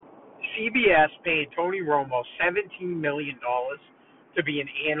CBS paying Tony Romo $17 million to be an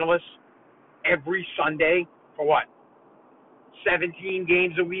analyst every Sunday for what? 17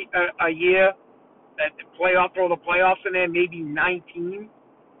 games a year. That throw the playoffs in there, maybe 19.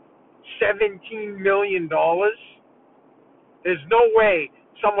 $17 million. There's no way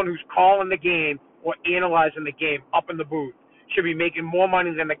someone who's calling the game or analyzing the game up in the booth should be making more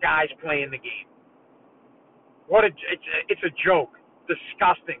money than the guys playing the game. It's a joke.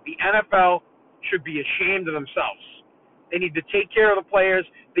 Disgusting. The NFL should be ashamed of themselves. They need to take care of the players.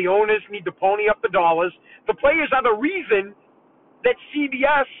 The owners need to pony up the dollars. The players are the reason that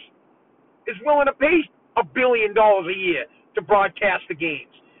CBS is willing to pay $1 billion a year to broadcast the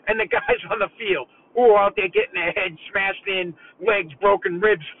games. And the guys on the field who are out there getting their heads smashed in, legs broken,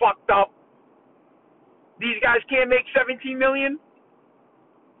 ribs fucked up. These guys can't make $17 million.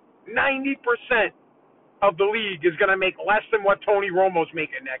 90% of the league is going to make less than what Tony Romo's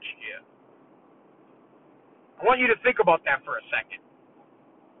making next year. I want you to think about that for a second.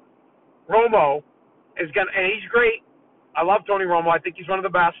 Romo is going to, and he's great. I love Tony Romo. I think he's one of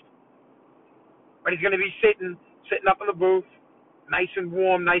the best. But he's going to be sitting up in the booth, nice and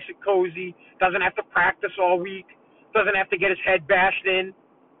warm, nice and cozy. Doesn't have to practice all week. Doesn't have to get his head bashed in.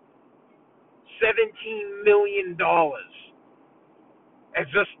 $17 million.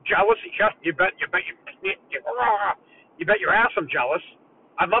 It's just jealous. You bet your ass I'm jealous.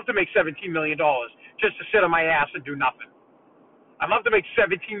 I'd love to make $17 million just to sit on my ass and do nothing. I'd love to make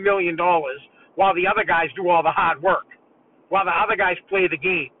 $17 million while the other guys do all the hard work, while the other guys play the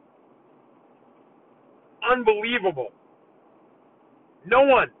game. Unbelievable. No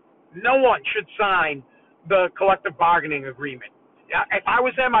one should sign the collective bargaining agreement. If I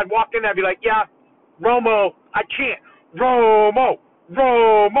was them, I'd walk in there and be like, yeah, Romo, I can't. Romo.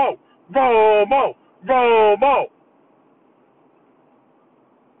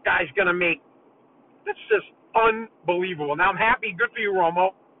 Guy's going to make, that's just unbelievable. Now, I'm happy. Good for you,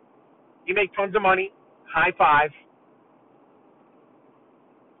 Romo. You make tons of money. High five.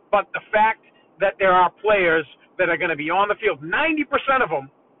 But the fact that there are players that are going to be on the field, 90% of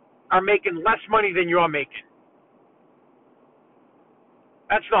them are making less money than you're making.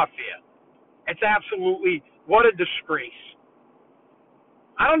 That's not fair. It's absolutely, what a disgrace.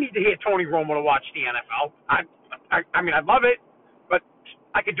 I don't need to hear Tony Romo to watch the NFL. I mean, I love it, but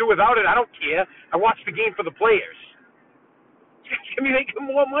I could do without it. I don't care. I watch the game for the players. It's going to be making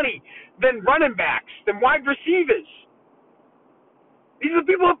more money than running backs, than wide receivers. These are the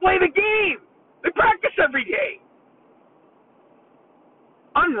people that play the game. They practice every day.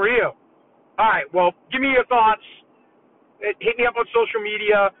 Unreal. All right, well, give me your thoughts. Hit me up on social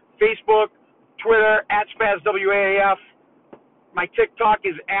media, Facebook, Twitter, @SpazWAAF. My TikTok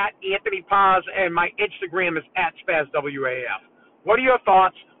is @AnthonyPaz, and my Instagram is @SpazWAAF. What are your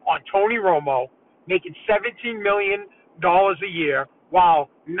thoughts on Tony Romo making $17 million a year while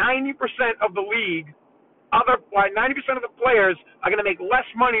 90% of the league, 90% of the players are going to make less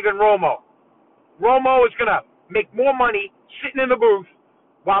money than Romo? Romo is going to make more money sitting in the booth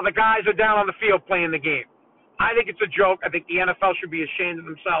while the guys are down on the field playing the game. I think it's a joke. I think the NFL should be ashamed of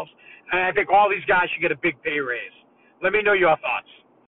themselves. And I think all these guys should get a big pay raise. Let me know your thoughts.